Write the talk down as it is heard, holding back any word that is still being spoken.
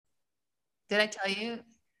Did I tell you?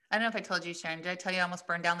 I don't know if I told you, Sharon. Did I tell you I almost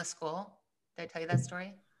burned down the school? Did I tell you that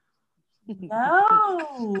story?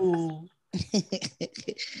 No.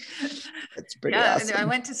 That's pretty Yeah, awesome. I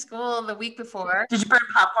went to school the week before. Did you burn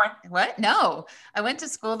popcorn? What? No, I went to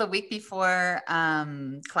school the week before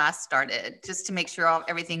class started, just to make sure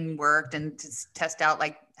everything worked and to test out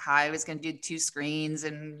like how I was going to do 2 screens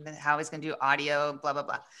and how I was going to do audio, blah, blah,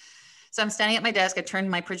 blah. So I'm standing at my desk. I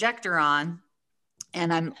turned my projector on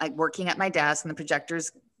and I'm like working at my desk and the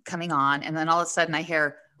projector's coming on. And then all of a sudden I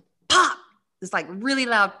hear pop, this like really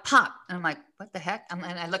loud pop. And I'm like, what the heck? And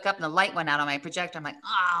I look up and the light went out on my projector. I'm like,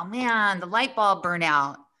 oh man, the light bulb burned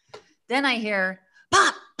out. Then I hear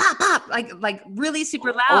pop, pop, pop, like really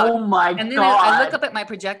super loud. Oh my And then God. I look up at my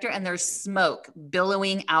projector and there's smoke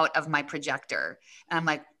billowing out of my projector. And I'm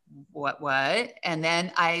like, what? And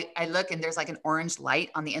then I look and there's like an orange light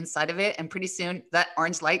on the inside of it. And pretty soon that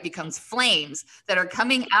orange light becomes flames that are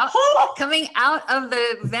coming out of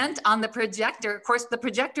the vent on the projector. Of course, the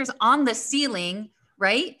projector's on the ceiling,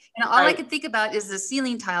 right? And all I could think about is the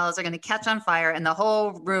ceiling tiles are going to catch on fire and the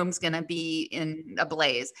whole room's going to be in a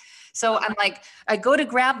blaze. So I'm like, I go to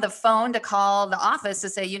grab the phone to call the office to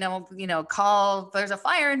say, call, there's a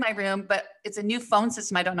fire in my room, but it's a new phone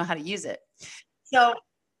system. I don't know how to use it. So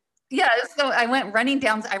I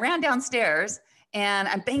ran downstairs and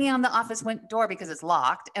I'm banging on the office door because it's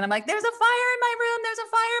locked. And I'm like, there's a fire in my room. There's a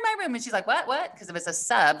fire in my room. And she's like, what? Because it was a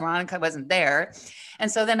sub. Veronica wasn't there. And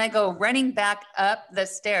so then I go running back up the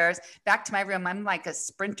stairs, back to my room. I'm like a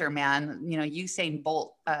sprinter, man, Usain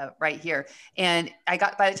Bolt right here. And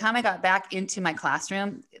by the time I got back into my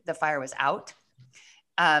classroom, the fire was out.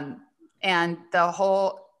 And the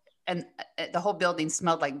whole building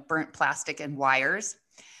smelled like burnt plastic and wires.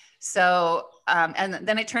 So, and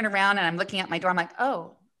then I turn around and I'm looking at my door. I'm like,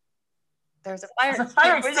 oh, there's a fire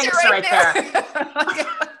extinguisher right there.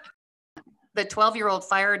 The 12-year-old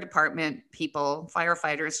fire department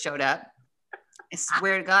firefighters showed up. I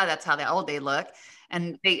swear to God, that's how they look.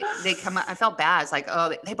 And they come up, I felt bad. It's like,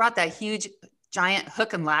 oh, they brought that huge, giant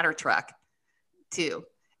hook and ladder truck too.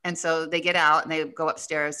 And so they get out and they go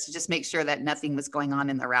upstairs to just make sure that nothing was going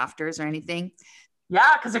on in the rafters or anything. Yeah,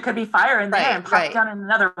 because there could be fire in there and pop down in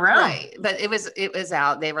another room. Right. But it was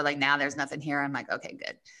out. They were like, nah, there's nothing here. I'm like, okay,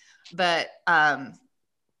 good. But I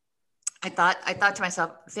thought to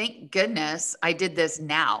myself, thank goodness I did this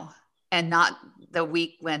now and not the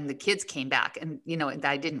week when the kids came back. And that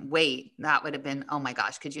I didn't wait. That would have been, oh my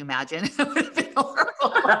gosh, could you imagine? It would have been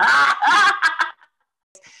horrible.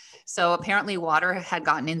 So apparently water had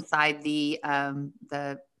gotten inside the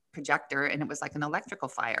projector and it was like an electrical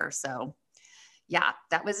fire. So yeah,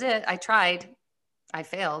 that was it. I tried. I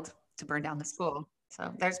failed to burn down the school.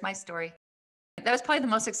 So there's my story. That was probably the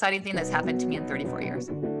most exciting thing that's happened to me in 34 years.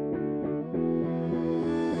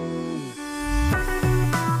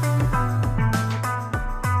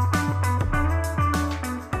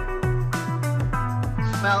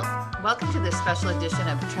 Well, welcome to this special edition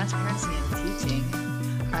of Transparency in Teaching.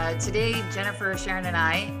 Today, Jennifer, Sharon, and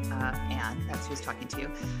I, Anne, that's who's talking to you,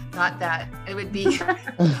 thought that it would be,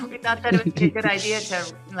 we thought that it would be a good idea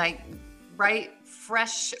to right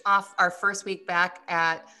fresh off our first week back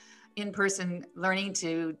at in-person learning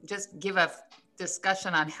to just give a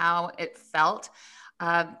discussion on how it felt.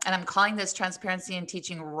 And I'm calling this Transparency in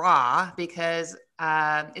Teaching Raw because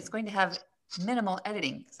it's going to have minimal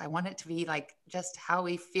editing because I want it to be like just how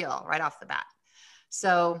we feel right off the bat.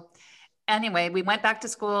 So anyway, we went back to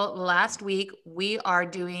school last week. We are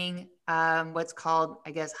doing what's called,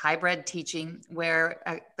 I guess, hybrid teaching, where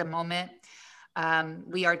at the moment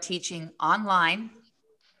we are teaching online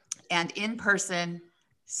and in person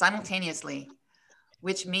simultaneously,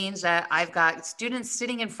 which means that I've got students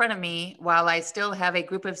sitting in front of me while I still have a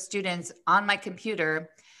group of students on my computer,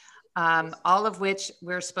 all of which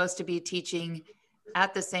we're supposed to be teaching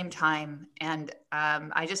at the same time. And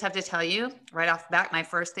I just have to tell you right off the bat, my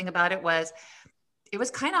first thing about it was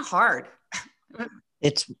kind of hard.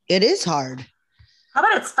 It is hard. How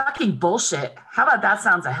about it's fucking bullshit? How about that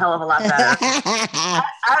sounds a hell of a lot better?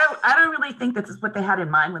 I don't really think this is what they had in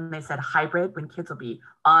mind when they said hybrid, when kids will be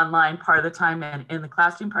online part of the time and in the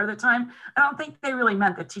classroom part of the time. I don't think they really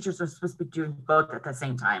meant that teachers were supposed to be doing both at the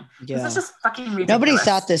same time. Yeah. This is just fucking ridiculous. Nobody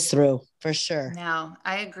thought this through, for sure. No,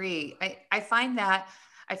 I agree. I find that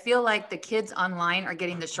I feel like the kids online are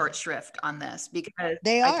getting the short shrift on this because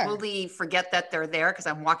I totally forget that they're there because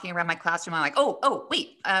I'm walking around my classroom. I'm like, oh,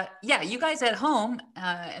 wait, yeah, you guys at home.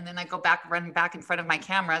 And then I run back in front of my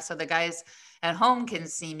camera so the guys at home can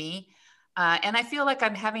see me. And I feel like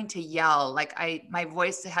I'm having to yell, like my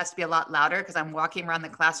voice has to be a lot louder because I'm walking around the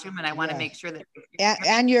classroom and I want to make sure that.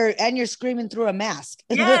 And you're screaming through a mask.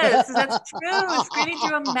 Yes, that's true. Screaming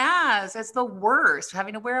through a mask. That's the worst.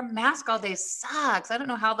 Having to wear a mask all day sucks. I don't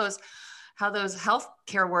know how those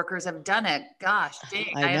healthcare workers have done it. Gosh,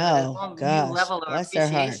 dang. I know. have a whole Gosh, new level of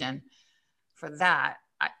appreciation for that.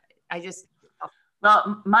 I just.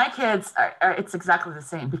 Well, my kids are it's exactly the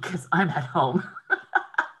same because I'm at home.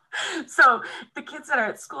 So the kids that are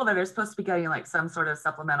at school that are supposed to be getting like some sort of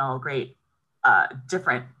supplemental great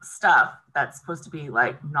different stuff that's supposed to be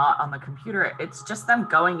like not on the computer. It's just them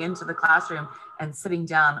going into the classroom and sitting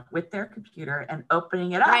down with their computer and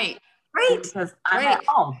opening it up. Right. Because I'm at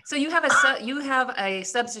home. So you have a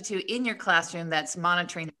substitute in your classroom that's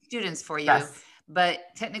monitoring the students for you. Yes. But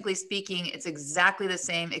technically speaking, it's exactly the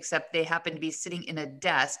same, except they happen to be sitting in a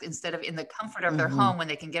desk instead of in the comfort of their home when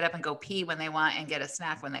they can get up and go pee when they want and get a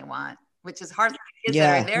snack when they want, which is hard for the kids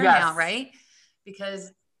that are there now, right?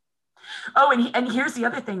 Because. Oh, and here's the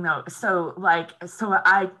other thing though. So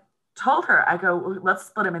I told her, I go, let's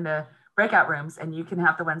split them into breakout rooms and you can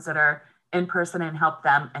have the ones that are in person and help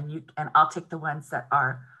them. And I'll take the ones that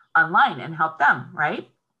are online and help them. Right.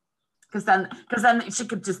 Because then she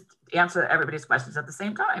could just answer everybody's questions at the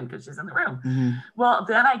same time because she's in the room. Mm-hmm. Well,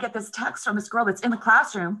 then I get this text from this girl that's in the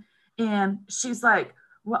classroom and she's like,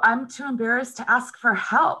 well, I'm too embarrassed to ask for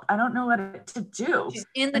help. I don't know what to do. She's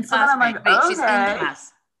in the and class. So then I'm like, okay. She's in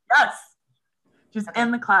class. Yes. She's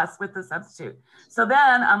in the class with the substitute. So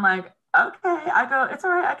then I'm like, okay. I go, it's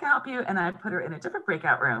all right. I can help you. And I put her in a different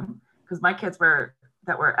breakout room because my kids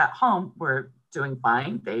that were at home were doing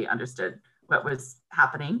fine. They understood what was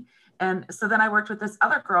happening. And so then I worked with this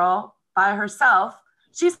other girl by herself.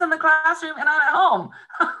 She's in the classroom and I'm at home.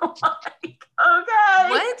 I'm like, okay.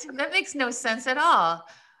 What? That makes no sense at all.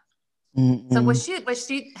 Mm-mm. So was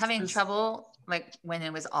she having trouble like when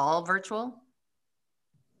it was all virtual?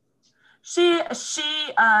 She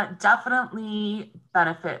definitely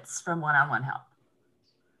benefits from one-on-one help.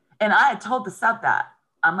 And I had told the sub that.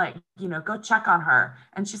 I'm like, go check on her.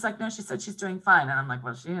 And she's like, no, she said she's doing fine. And I'm like,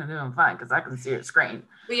 well, she's doing fine because I can see her screen.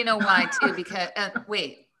 Well, you know why too? Because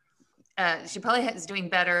she probably is doing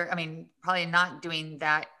better. I mean, probably not doing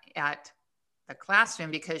that at the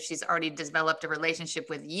classroom because she's already developed a relationship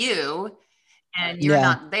with you and you're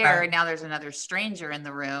not there. Right. Now there's another stranger in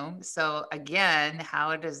the room. So again,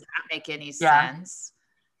 how does that make any sense?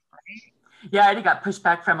 Right? Yeah, I already got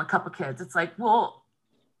pushback from a couple kids. It's like, well,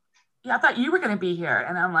 yeah, I thought you were going to be here.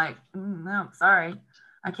 And I'm like, no, sorry.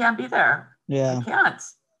 I can't be there. Yeah. I can't.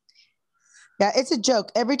 Yeah, it's a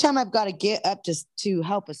joke. Every time I've got to get up to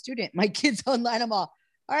help a student, my kid's online. I'm all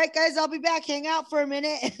right, guys, I'll be back. Hang out for a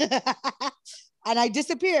minute. And I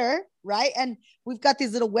disappear, right? And we've got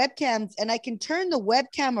these little webcams and I can turn the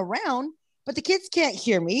webcam around, but the kids can't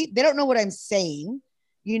hear me. They don't know what I'm saying.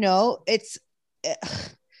 It's,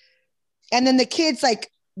 and then the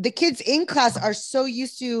kids in class are so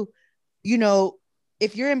used to,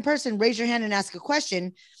 if you're in person, raise your hand and ask a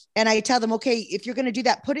question. And I tell them, okay, if you're going to do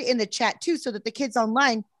that, put it in the chat too, so that the kids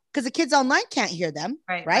online, because the kids online can't hear them.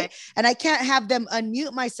 Right. And I can't have them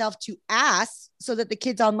unmute myself to ask so that the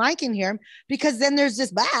kids online can hear them, because then there's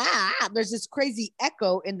this crazy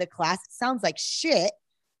echo in the class. It sounds like shit,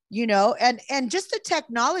 and just the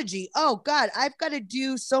technology. Oh God, I've got to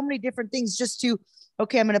do so many different things just to,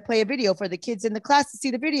 okay, I'm going to play a video for the kids in the class to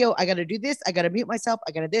see the video. I got to do this. I got to mute myself.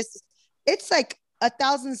 I got to this. It's like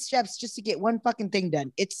 1,000 steps just to get one fucking thing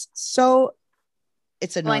done. It's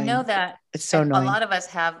annoying. Well, I know that it's so annoying. A lot of us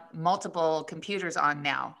have multiple computers on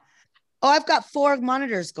now. Oh, I've got 4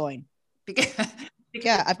 monitors going.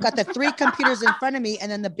 Yeah, I've got the 3 computers in front of me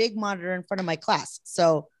and then the big monitor in front of my class.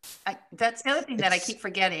 So that's the other thing that I keep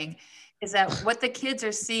forgetting is that what the kids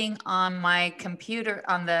are seeing on my computer,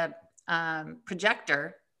 on the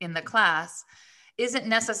projector in the class, isn't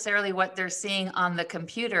necessarily what they're seeing on the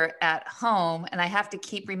computer at home. And I have to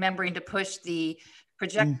keep remembering to push the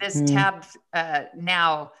project this tab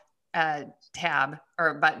now tab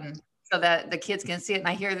or button so that the kids can see it.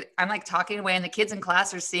 And I'm like talking away and the kids in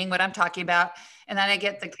class are seeing what I'm talking about. And then I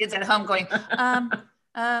get the kids at home going,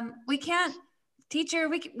 we can't, teacher,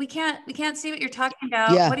 we can't see what you're talking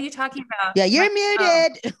about. Yeah. What are you talking about? Yeah, you're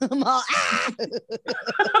muted. Oh.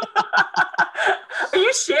 Are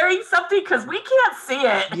you sharing something? Because we can't see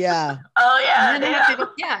it. Yeah. Oh yeah. And then I have to,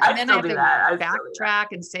 and then I have to backtrack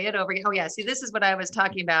and say it over again. Oh yeah. See, this is what I was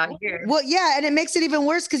talking about here. Well, yeah, and it makes it even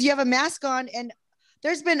worse because you have a mask on, and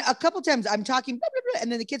there's been a couple times I'm talking, blah, blah, blah,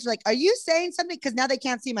 and then the kids are like, "Are you saying something?" Because now they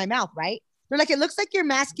can't see my mouth, right? They're like, "It looks like your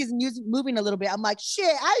mask is moving a little bit." I'm like,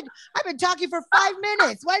 "Shit, I've been talking for 5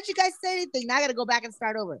 minutes. Why did you guys say anything?" Now I got to go back and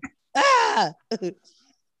start over. Ah!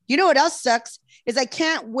 You know what else sucks is I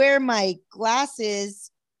can't wear my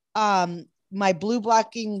glasses, my blue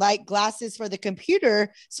blocking light glasses for the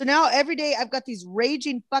computer. So now every day I've got these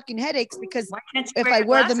raging fucking headaches because Why can't you if wear I your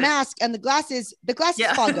wear the glasses? mask and the glasses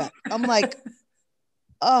Yeah. fog up. I'm like,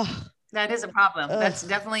 oh, That is a problem. Ugh. That's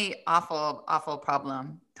definitely awful, awful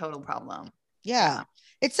problem. Total problem. yeah.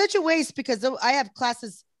 It's such a waste because I have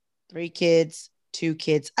classes, 3 kids, 2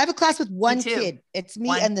 kids. I have a class with 1 too. kid. It's me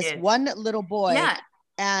One and this kid. one little boy. Yeah.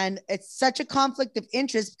 And it's such a conflict of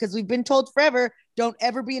interest because we've been told forever, don't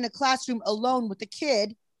ever be in a classroom alone with a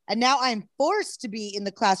kid. And now I'm forced to be in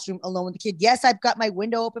the classroom alone with the kid. Yes, I've got my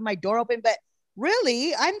window open, my door open, but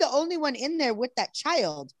really, I'm the only one in there with that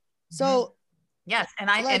child. So yes, and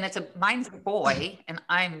mine's a boy, and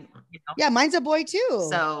I'm, yeah, mine's a boy too.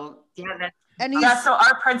 So yeah, so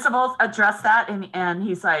our principals addressed that, and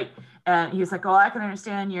he's like, oh, I can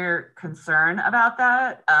understand your concern about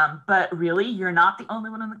that, but really, you're not the only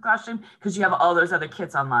one in the classroom because you have all those other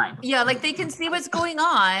kids online. Yeah, like they can see what's going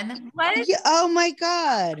on. What? Yeah, oh my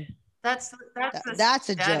God. That's a joke.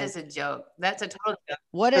 That is a joke. That's a total joke.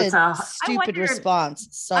 What a stupid response.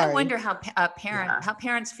 Sorry. I wonder how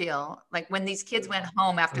parents feel like when these kids went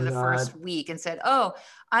home after the first week and said, "Oh,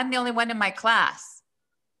 I'm the only one in my class."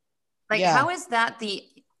 Like, how is that the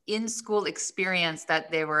in-school experience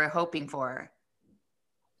that they were hoping for?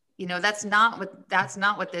 That's not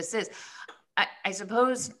what this is. I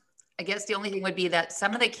suppose. I guess the only thing would be that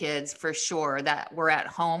some of the kids, for sure, that were at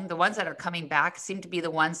home, the ones that are coming back, seem to be the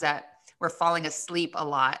ones that were falling asleep a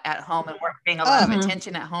lot at home and weren't paying a lot of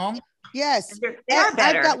attention at home. Yes. They're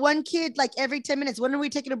better. I've got one kid, like every 10 minutes, when are we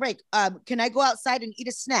taking a break? Can I go outside and eat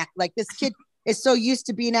a snack? Like this kid is so used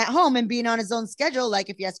to being at home and being on his own schedule. Like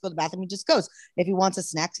if he has to go to the bathroom, he just goes. If he wants a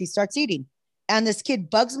snack, he starts eating. And this kid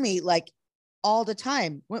bugs me like all the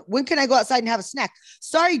time. When can I go outside and have a snack?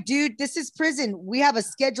 Sorry, dude, this is prison. We have a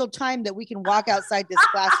scheduled time that we can walk outside this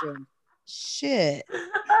classroom. Shit.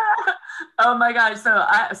 Oh my gosh. So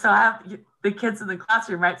I have the kids in the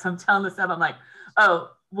classroom, right? So I'm telling this up. I'm like,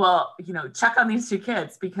 oh, well, check on these 2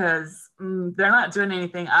 kids because they're not doing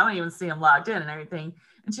anything. I don't even see them logged in and everything.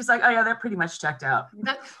 And she's like, oh yeah, they're pretty much checked out.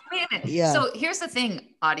 Wait a minute. Yeah. So here's the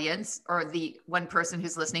thing, audience, or the one person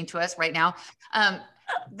who's listening to us right now.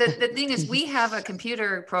 The thing is, we have a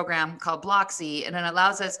computer program called Blocksy, and it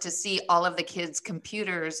allows us to see all of the kids'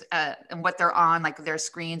 computers and what they're on, like their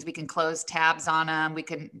screens. We can close tabs on them. We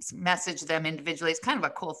can message them individually. It's kind of a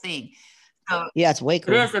cool thing. So, yeah, it's way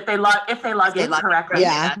cool. It is if they log in correctly.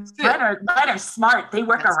 Yeah. Mine are smart. They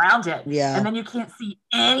work around it. Yeah. And then you can't see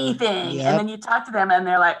anything. Yep. And then you talk to them and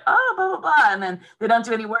they're like, oh, blah, blah, blah. And then they don't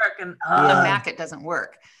do any work. And on Mac, it doesn't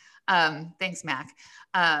work. Thanks, Mac.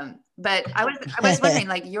 But I was wondering,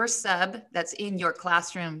 like your sub that's in your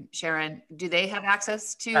classroom, Sharon, do they have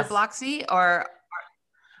access to Blocksy or?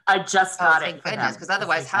 I just got it. Thank goodness, because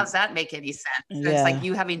otherwise, how's that make any sense? Yeah. It's like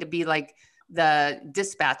you having to be like the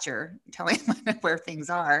dispatcher telling them where things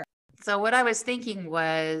are. So what I was thinking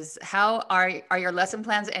was, how are your lesson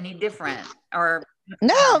plans any different? Or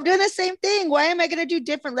no, I'm doing the same thing. Why am I going to do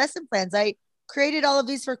different lesson plans? I created all of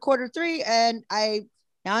these for quarter 3, and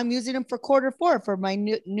now I'm using them for quarter 4 for my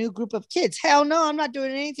new group of kids. Hell no, I'm not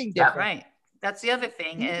doing anything different. Right. That's the other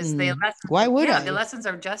thing is the lessons. Why would I? The lessons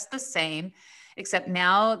are just the same, except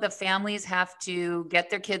now the families have to get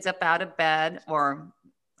their kids up out of bed, or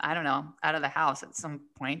I don't know, out of the house at some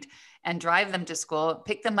point, and drive them to school,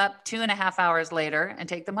 pick them up 2.5 hours later and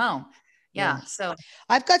take them home. Yeah. So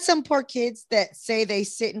I've got some poor kids that say they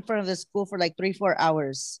sit in front of the school for like 3-4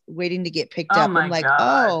 hours waiting to get picked up. I'm like,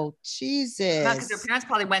 oh, Jesus. Because their parents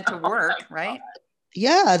probably went to work, right?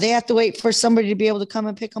 Yeah. They have to wait for somebody to be able to come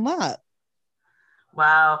and pick them up.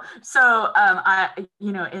 Wow. So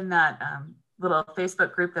in that little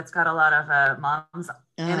Facebook group that's got a lot of moms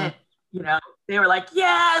in it, they were like,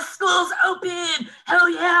 yeah, school's open. Hell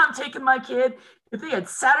yeah, I'm taking my kid. If they had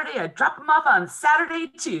Saturday, I'd drop them off on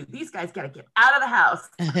Saturday too. These guys got to get out of the house.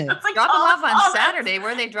 Like, drop them off on Saturday.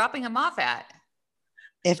 Where are they dropping them off at?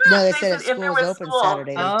 They said if school was open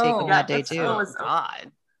Saturday, they'd take them that day too. Oh,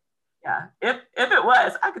 God. Yeah, if it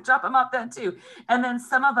was, I could drop them off then too. And then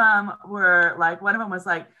some of them were like, one of them was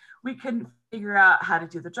like, we couldn't figure out how to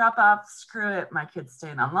do the drop off. Screw it, my kid's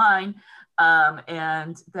staying online.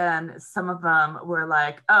 And then some of them were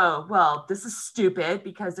like, oh, well, this is stupid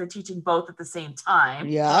because they're teaching both at the same time.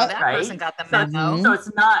 Yeah. That person got the memo. So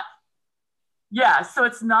it's not, so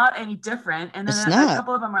it's not any different. And then a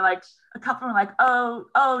couple of them were like, oh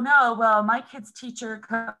no, well, my kid's teacher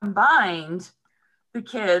combined the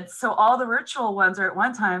kids. So all the virtual ones are at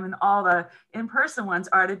one time and all the in-person ones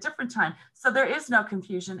are at a different time. So there is no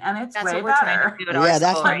confusion, and it's That's way what we're trying better. to do at our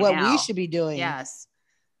that's school right what now. we should be doing. Yes,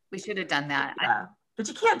 we should have done that. Yeah, but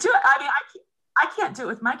you can't do it. I mean, I can't do it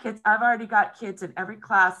with my kids. I've already got kids in every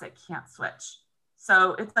class that can't switch.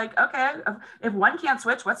 So it's like, okay, if one can't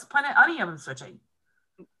switch, what's the point of any of them switching?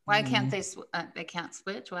 Why can't they can't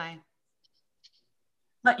switch? Why?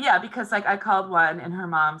 But yeah, because like I called one and her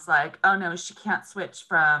mom's like, oh no, she can't switch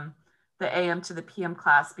from the AM to the PM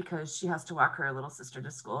class because she has to walk her little sister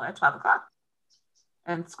to school at 12 o'clock.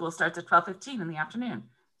 And school starts at 12:15 in the afternoon.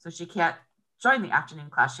 So she can't join the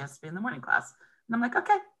afternoon class. She has to be in the morning class. And I'm like,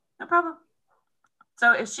 okay, no problem.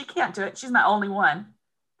 So if she can't do it, she's my only one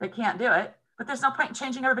that can't do it. But there's no point in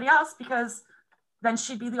changing everybody else because then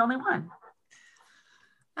she'd be the only one.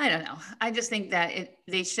 I don't know. I just think that it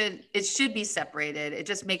should be separated. It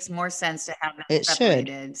just makes more sense to have them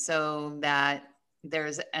separated so that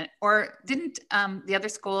there's didn't the other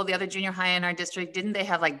school, the other junior high in our district, didn't they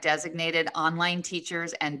have like designated online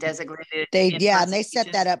teachers and designated and they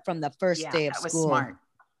set that up from the first day of school. That was smart.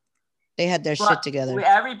 They had their well, shit together.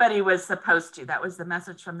 Everybody was supposed to. That was the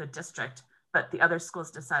message from the district. But the other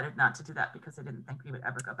schools decided not to do that because they didn't think we would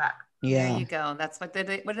ever go back. Yeah. There you go. That's what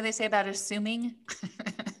what do they say about assuming?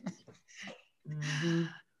 Mm-hmm.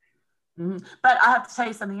 Mm-hmm. But I have to tell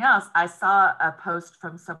you something else. I saw a post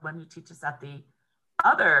from someone who teaches at the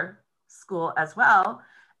other school as well.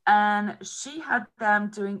 And she had them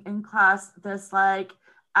doing in class this like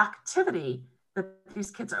activity that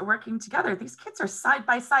these kids are working together. These kids are side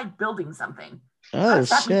by side building something. Oh,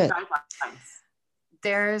 shit.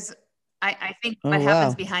 I think what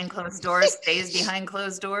happens behind closed doors stays behind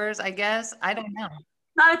closed doors, I guess. I don't know.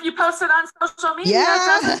 Not if you post it on social media.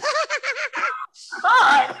 Yeah.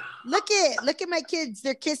 God. Look at my kids.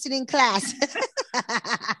 They're kissing in class.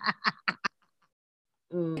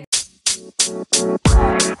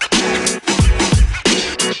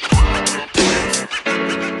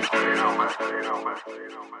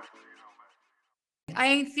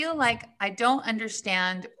 I feel like I don't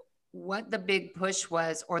understand what the big push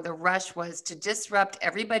was or the rush was to disrupt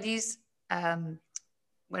everybody's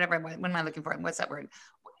whatever, what am I looking for? What's that word?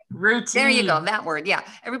 Routine. There you go, that word. Yeah,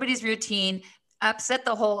 everybody's routine, upset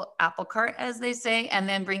the whole apple cart, as they say, and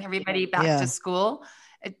then bring everybody back to school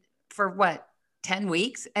for what, 10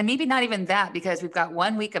 weeks? And maybe not even that, because we've got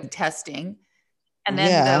 1 week of testing and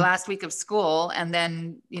then the last week of school. And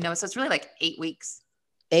then, so it's really like 8 weeks.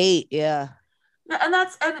 8, yeah. Yeah,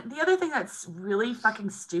 and the other thing that's really fucking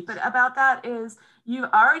stupid about that is you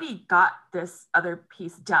already got this other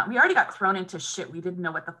piece down. We already got thrown into shit. We didn't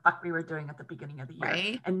know what the fuck we were doing at the beginning of the year.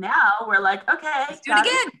 Right. And now we're like, okay, let's do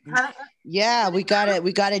it again. Yeah, we got it.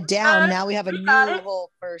 We got it down. Now we have a new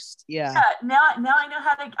whole first. Yeah. Now I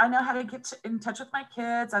know how to get in touch with my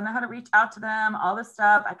kids. I know how to reach out to them, all this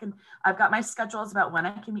stuff. I've got my schedules about when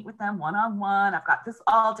I can meet with them one-on-one. I've got this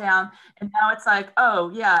all down. And now it's like,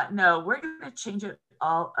 oh yeah, no, we're going to change it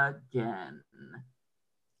all again.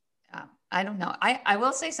 I don't know. I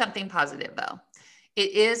will say something positive though.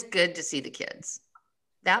 It is good to see the kids.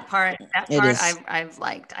 That part I've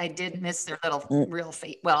liked. I did miss their little real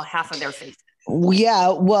face. Well, half of their faces.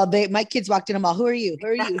 Yeah. Well, my kids walked in. I'm all, who are you? Who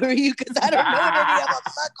are you? Who are you? Because I don't know what any of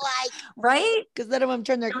them look like. Right? Because none of them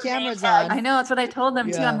turn their cameras on. I know. That's what I told them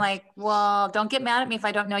too. I'm like, well, don't get mad at me if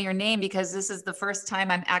I don't know your name, because this is the first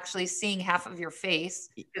time I'm actually seeing half of your face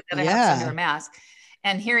because I have under a mask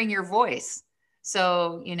and hearing your voice.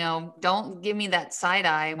 So, don't give me that side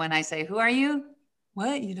eye when I say, who are you?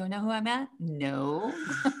 What? You don't know who I'm at? No.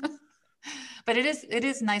 But it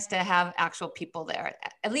is nice to have actual people there.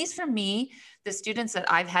 At least for me, the students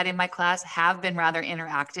that I've had in my class have been rather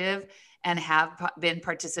interactive and have been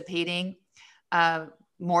participating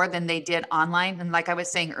more than they did online. And like I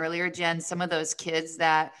was saying earlier, Jen, some of those kids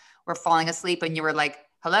that were falling asleep and you were like,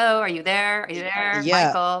 hello, are you there? Are you there?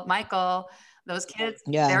 Yeah. Michael. Those kids,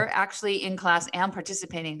 they're actually in class and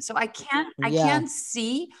participating. So I can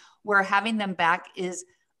see where having them back is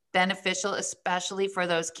beneficial, especially for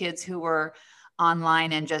those kids who were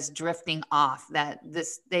online and just drifting off, that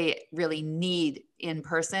they really need in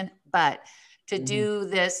person. But to do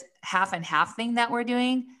this half and half thing that we're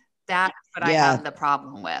doing, that's what I have the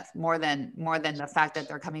problem with more than the fact that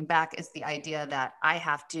they're coming back, is the idea that I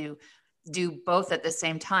have to do both at the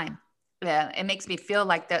same time. It makes me feel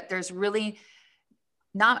like that there's really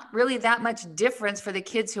not really that much difference for the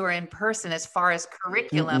kids who are in person as far as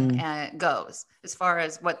curriculum goes, as far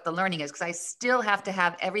as what the learning is, because I still have to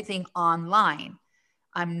have everything online.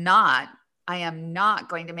 I am not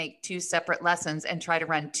going to make 2 separate lessons and try to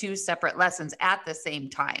run 2 separate lessons at the same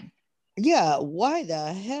time. Yeah. Why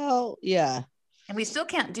the hell? Yeah. And we still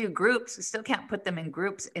can't do groups. We still can't put them in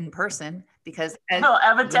groups in person because Well,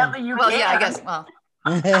 evidently you can. yeah, I guess. Well,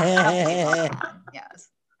 yes.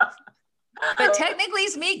 But technically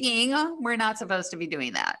speaking, we're not supposed to be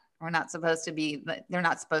doing that. We're not supposed to be, they're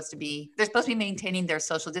supposed to be maintaining their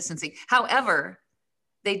social distancing. However,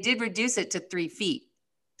 they did reduce it to 3 feet.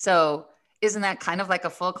 So isn't that kind of like a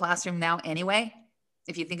full classroom now anyway?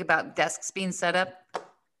 If you think about desks being set up.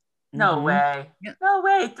 No way. Yeah. No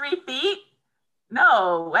way. 3 feet?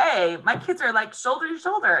 No way. My kids are like shoulder to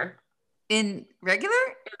shoulder. In regular?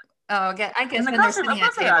 Oh, okay. I guess when they're sitting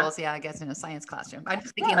at tables, yeah, I guess in a science classroom. I'm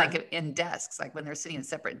just thinking like in desks, like when they're sitting in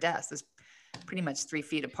separate desks, it's pretty much 3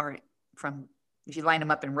 feet apart from, if you line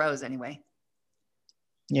them up in rows anyway.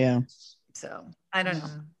 Yeah. So I don't know.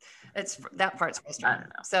 It's that part's frustrating.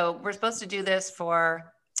 So we're supposed to do this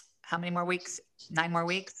for how many more weeks? 9 more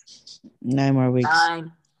weeks? 9 more weeks.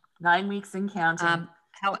 9 weeks and counting.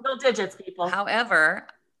 Single digits, people. However,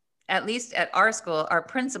 at least at our school, our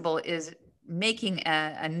principal is making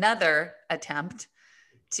another attempt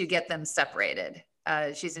to get them separated.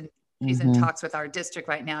 She's in talks with our district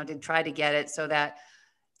right now to try to get it so that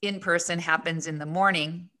in-person happens in the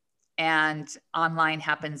morning and online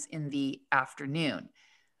happens in the afternoon.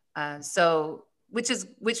 So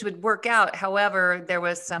which would work out. However, there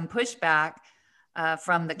was some pushback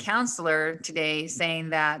from the counselor today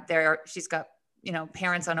saying that she's got,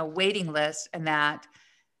 parents on a waiting list and that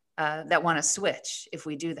want to switch if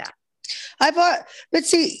we do that. But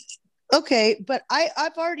see, okay, but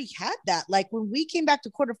I've already had that. Like when we came back to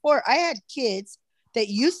Q4, I had kids that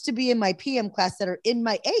used to be in my PM class that are in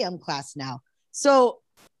my AM class now. So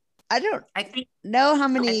I think know how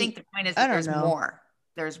many. I think the point is that there's more.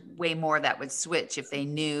 There's way more that would switch if they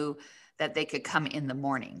knew that they could come in the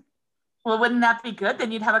morning. Well, wouldn't that be good?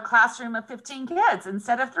 Then you'd have a classroom of 15 kids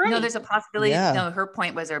instead of 3. No, there's a possibility. Yeah. No, her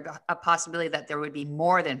point was there a possibility that there would be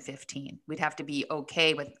more than 15. We'd have to be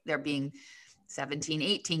okay with there being 17,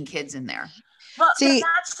 18 kids in there. Well, that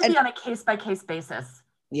should be on a case-by-case basis.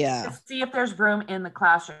 Yeah. To see if there's room in the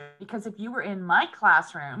classroom. Because if you were in my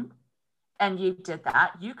classroom and you did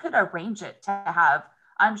that, you could arrange it to have,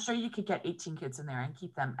 I'm sure you could get 18 kids in there and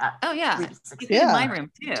keep them at. Oh, yeah. In my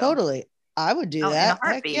room, too. Totally. I would do that.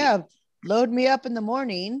 Heck yeah. Load me up in the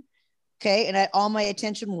morning. Okay. And all my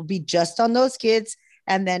attention will be just on those kids.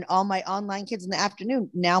 And then all my online kids in the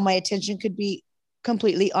afternoon. Now my attention could be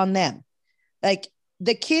completely on them. Like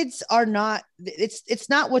the kids are not, it's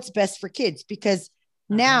not what's best for kids because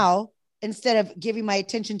now instead of giving my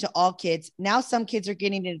attention to all kids, now some kids are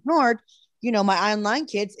getting ignored. My online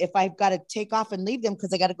kids, if I've got to take off and leave them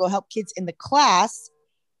because I got to go help kids in the class,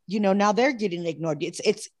 now they're getting ignored.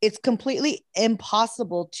 It's completely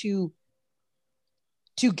impossible to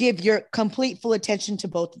give your complete full attention to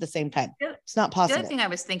both at the same time. It's not possible. The other thing I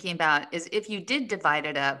was thinking about is if you did divide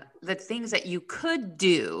it up, the things that you could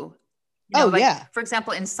do. For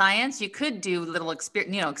example, in science, you could do little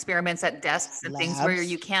experiments at desks and things where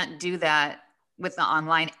you can't do that with the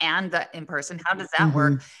online and the in-person. How does that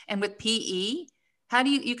work? And with PE, how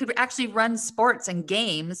do you could actually run sports and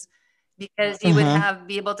games because you would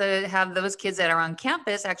be able to have those kids that are on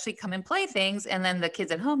campus actually come and play things. And then the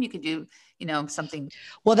kids at home, you could do, something.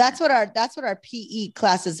 Well, that's what our PE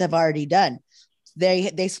classes have already done.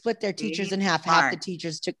 They split their teachers in half. Half the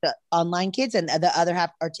teachers took the online kids and the other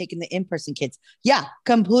half are taking the in-person kids. Yeah,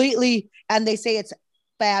 completely. And they say it's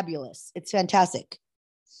fabulous. It's fantastic.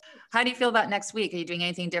 How do you feel about next week? Are you doing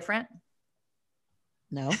anything different?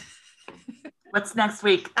 No. What's next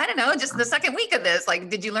week? I don't know. Just the second week of this. Like,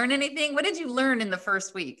 did you learn anything? What did you learn in the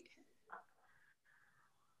first week?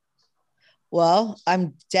 Well,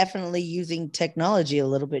 I'm definitely using technology a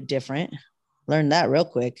little bit different. Learned that real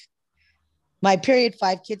quick. My period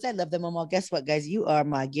 5 kids, I love them all. Guess what, guys? You are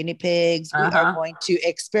my guinea pigs. We are going to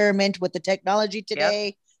experiment with the technology today.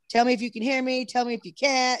 Yep. Tell me if you can hear me. Tell me if you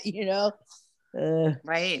can't,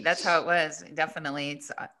 Right. That's how it was. Definitely.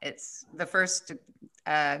 It's the first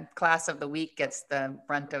class of the week gets the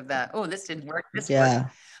brunt of the, this didn't work. This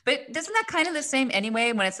worked. But isn't that kind of the same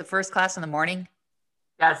anyway when it's the first class in the morning?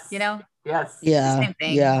 Yes. Yes. Yeah. Same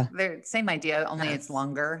thing. Yeah. They're same idea, only it's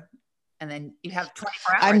longer. And then you have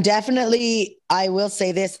 24 hours. I will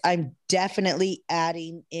say this, I'm definitely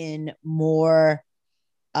adding in more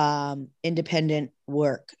independent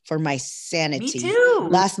work for my sanity. Me too.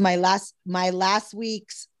 My last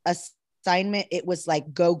week's assignment, it was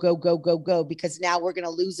like go because now we're going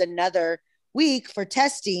to lose another week for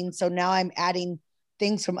testing. So now I'm adding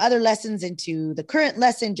things from other lessons into the current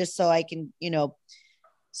lesson just so I can,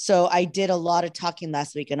 so I did a lot of talking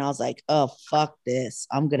last week and I was like, oh, fuck this.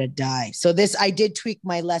 I'm going to die. So I did tweak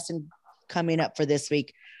my lesson coming up for this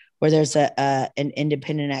week, where there's an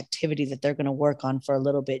independent activity that they're going to work on for a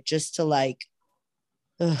little bit, just to like,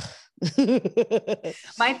 my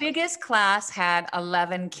biggest class had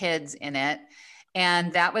 11 kids in it.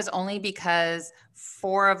 And that was only because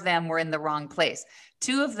 4 of them were in the wrong place.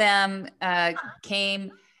 2 of them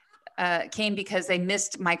came because they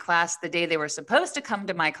missed my class the day they were supposed to come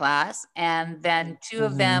to my class. And then 2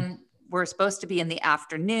 of them were supposed to be in the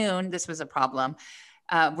afternoon. This was a problem.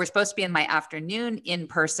 We're supposed to be in my afternoon in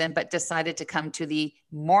person, but decided to come to the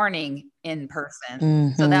morning in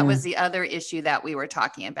person. So that was the other issue that we were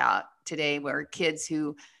talking about today, where kids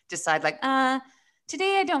who decide like,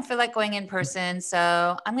 today I don't feel like going in person,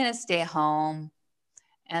 so I'm going to stay home.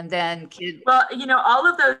 And then kids. Well, all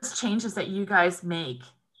of those changes that you guys make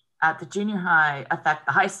at the junior high affect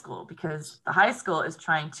the high school, because the high school is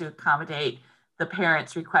trying to accommodate the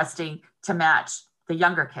parents requesting to match the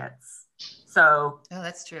younger kids. So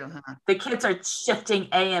that's true, huh? The kids are shifting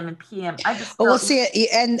AM and PM. We'll see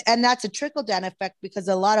it, and that's a trickle down effect, because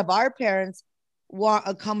a lot of our parents want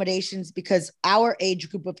accommodations because our age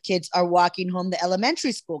group of kids are walking home the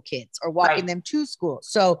elementary school kids or walking them to school.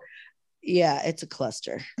 So yeah, it's a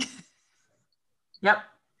cluster. Yep.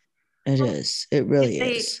 It is. It really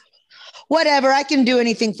is. Whatever. I can do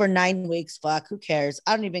anything for 9 weeks. Fuck. Who cares?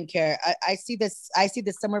 I don't even care. I see this. I see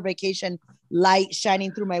the summer vacation light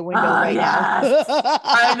shining through my window now.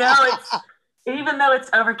 I know. Even though it's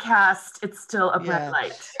overcast, it's still a bright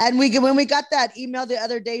light. And when we got that email the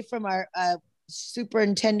other day from our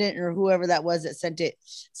superintendent or whoever that was that sent it,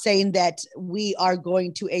 saying that we are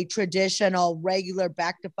going to a traditional regular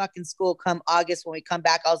back to fucking school come August when we come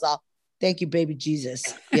back, I was all, thank you, baby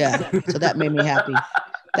Jesus. Yeah. So that made me happy.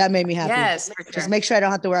 Yes, for sure. Just make sure I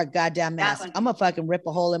don't have to wear a goddamn mask. I'm gonna fucking rip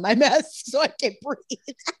a hole in my mask so I can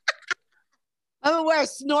breathe. I'm gonna wear a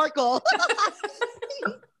snorkel.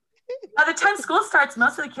 By the time school starts,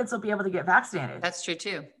 most of the kids will be able to get vaccinated. That's true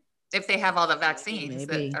too. If they have all the vaccines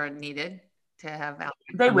that are needed to have out.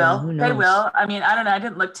 They will. They will. I mean, I don't know. I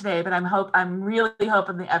didn't look today, but I'm really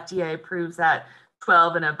hoping the FDA approves that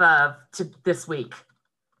 12 and above to this week.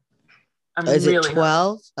 Is it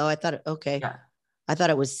 12? Oh, I thought okay. Yeah. I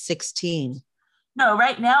thought it was 16. No,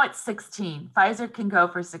 right now it's 16. Pfizer can go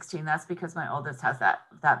for 16. That's because my oldest has that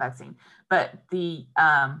vaccine. But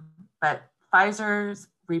but Pfizer's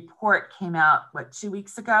report came out 2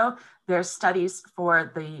 weeks ago. Their studies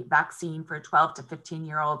for the vaccine for 12 to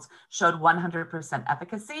 15-year-olds showed 100%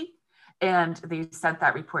 efficacy, and they sent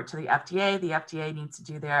that report to the FDA. The FDA needs to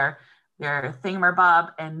do their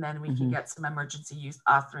thingamabob, and then we can get some emergency use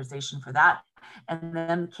authorization for that. And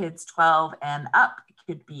then kids 12 and up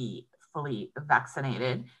could be fully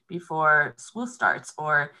vaccinated before school starts,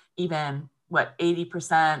 or even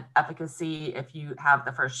 80% efficacy if you have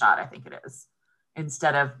the first shot, I think it is,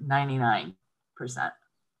 instead of 99%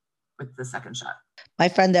 with the second shot. My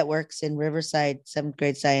friend that works in Riverside, 7th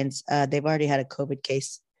grade science, they've already had a COVID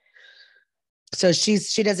case. So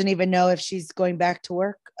she doesn't even know if she's going back to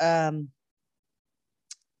work.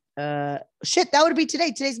 Shit, that would be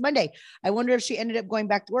today. Today's Monday. I wonder if she ended up going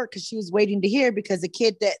back to work because she was waiting to hear, because the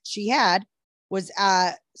kid that she had was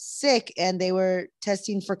sick and they were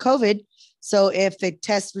testing for COVID. So if the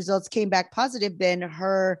test results came back positive, then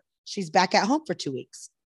she's back at home for 2 weeks.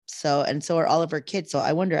 So are all of her kids. So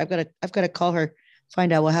I wonder, I've got to call her,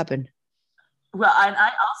 find out what happened. Well, and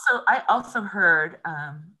I also heard,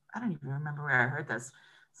 I don't even remember where I heard this.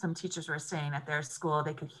 Some teachers were saying at their school,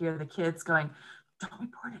 they could hear the kids going, don't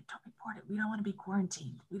report it. Don't report it. We don't want to be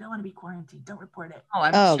quarantined. We don't want to be quarantined. Don't report it. Oh,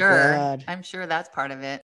 I'm sure. God. I'm sure that's part of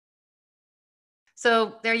it.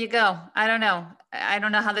 So there you go. I don't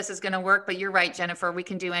know how this is going to work, but you're right, Jennifer. We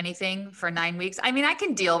can do anything for 9 weeks. I mean, I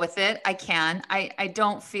can deal with it. I can. I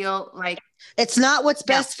don't feel like it's not what's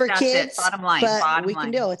best for kids. Bottom line. But we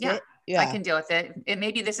can deal with it. Yeah. I can deal with it.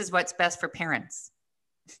 Maybe this is what's best for parents.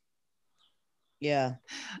 Yeah.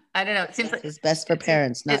 I don't know. It seems like it's best for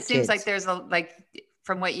parents, not kids. It seems like there's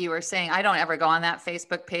from what you were saying, I don't ever go on that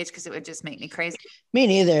Facebook page because it would just make me crazy. Me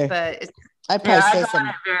neither. But I probably say some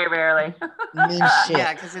very rarely. Mean shit.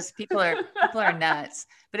 Yeah, because people are nuts.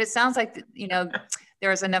 But it sounds like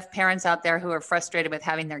there's enough parents out there who are frustrated with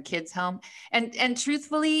having their kids home. And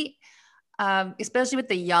truthfully, especially with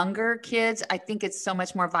the younger kids, I think it's so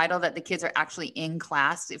much more vital that the kids are actually in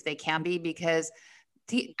class if they can be, because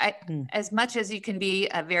as much as you can be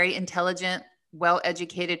a very intelligent,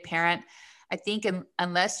 well-educated parent, I think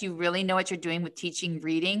unless you really know what you're doing with teaching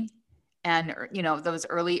reading and, those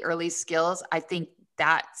early skills, I think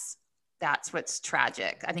that's what's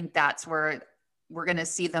tragic. I think that's where we're going to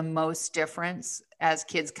see the most difference as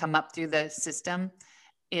kids come up through the system,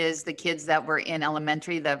 is the kids that were in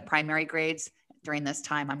elementary, the primary grades during this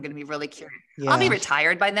time. I'm going to be really curious. Yeah. I'll be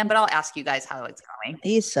retired by then, but I'll ask you guys how it's going.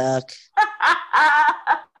 You suck.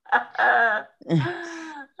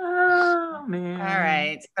 Oh man. All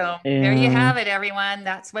right. So there you have it, everyone.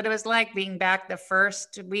 That's what it was like being back the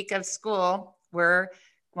first week of school. We're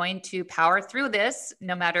going to power through this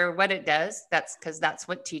no matter what it does. That's because that's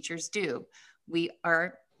what teachers do. We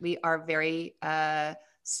are very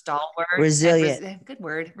stalwart, resilient. Good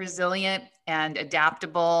word. Resilient and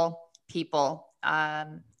adaptable people.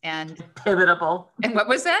 And Pivotable. And what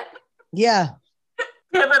was that? Yeah.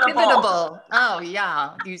 Pivotable. Oh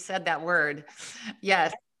yeah. You said that word.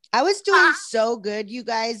 Yes. I was doing so good, you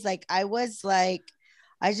guys. Like, I was like,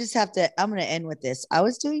 I'm going to end with this. I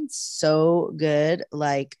was doing so good.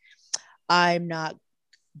 Like, I'm not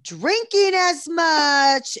drinking as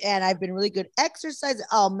much and I've been really good exercising.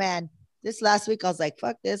 Oh man, this last week I was like,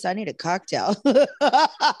 fuck this. I need a cocktail.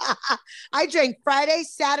 I drank Friday,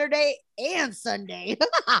 Saturday, and Sunday.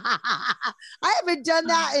 I haven't done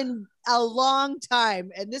that in a long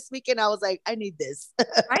time. And this weekend I was like, I need this.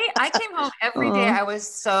 Right? I came home every day. I was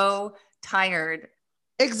so tired.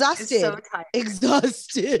 Exhausted.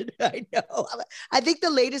 Exhausted. I know. I think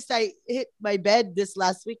the latest I hit my bed this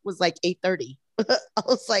last week was like 8:30. I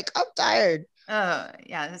was like, I'm tired.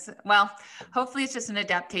 Yeah. Well, hopefully it's just an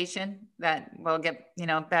adaptation that will get,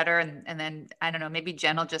 better. And then, I don't know, maybe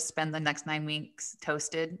Jen will just spend the next 9 weeks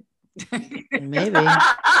toasted. Maybe.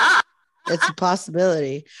 It's a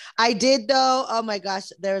possibility. I did though. Oh my gosh.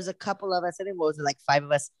 There was a couple of us, I think what was it, like 5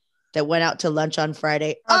 of us that went out to lunch on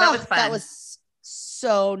Friday. Oh, that was fun. That was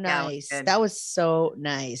so nice. That was so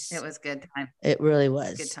nice. It was good time. It really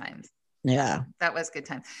was. Good times. Yeah. That was good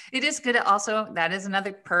time. It is good. Also, that is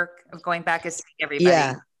another perk of going back is seeing everybody.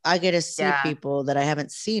 Yeah. I get to see people that I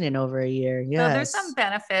haven't seen in over a year. Yeah. So there's some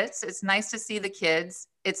benefits. It's nice to see the kids.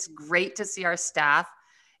 It's great to see our staff.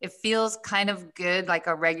 It feels kind of good, like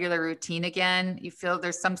a regular routine again. You feel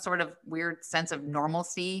there's some sort of weird sense of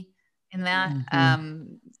normalcy in that.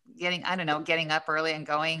 Mm-hmm. Getting up early and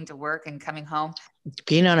going to work and coming home.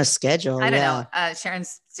 Being on a schedule. I don't know.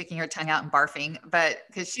 Sharon's sticking her tongue out and barfing, but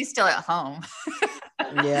because she's still at home.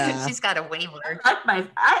 Yeah. She's got a waiver. I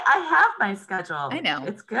have my schedule. I know.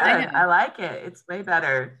 It's good. I like it. It's way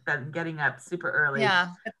better than getting up super early. Yeah.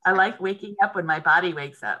 I like waking up when my body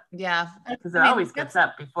wakes up. Yeah. Because it always gets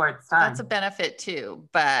up before it's time. That's a benefit too.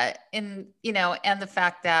 But and the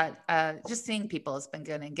fact that just seeing people has been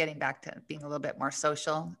good and getting back to being a little bit more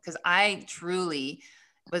social. Because I truly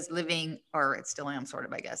was living, or still am sort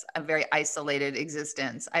of, I guess, a very isolated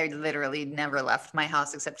existence. I literally never left my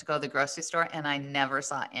house except to go to the grocery store, and I never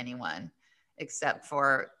saw anyone except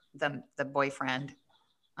for the boyfriend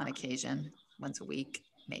on occasion, once a week,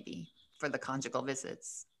 maybe, for the conjugal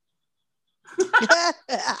visits.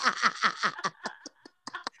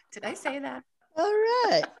 Did I say that? All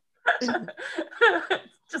right.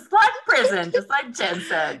 Just like prison, just like Jen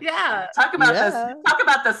said. Yeah. Talk about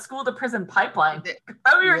the school to prison pipeline.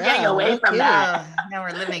 Oh, we were getting away from that. Now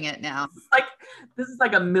we're living it now. This is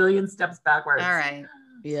like a million steps backwards. All right.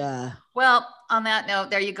 Yeah. Well, on that note,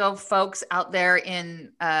 there you go, folks out there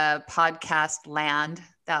in podcast land.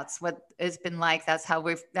 That's what it's been like. That's how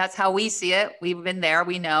we see it. We've been there.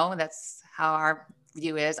 We know that's how our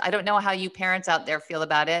view is. I don't know how you parents out there feel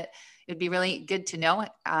about it. It'd be really good to know.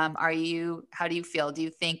 How do you feel? Do you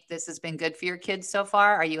think this has been good for your kids so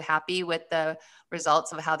far? Are you happy with the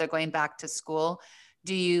results of how they're going back to school?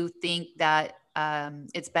 Do you think that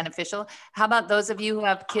it's beneficial? How about those of you who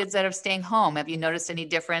have kids that are staying home? Have you noticed any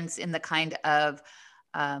difference in the kind of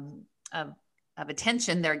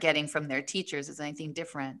attention they're getting from their teachers? Is anything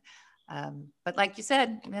different? But like you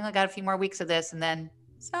said, we only got a few more weeks of this and then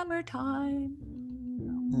summertime.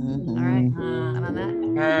 Mm-hmm. All right. I'm on that.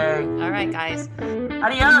 Okay. All right, guys.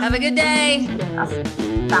 Adios. Have a good day.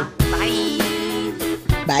 Bye.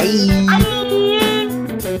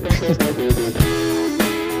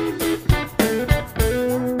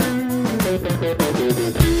 Bye.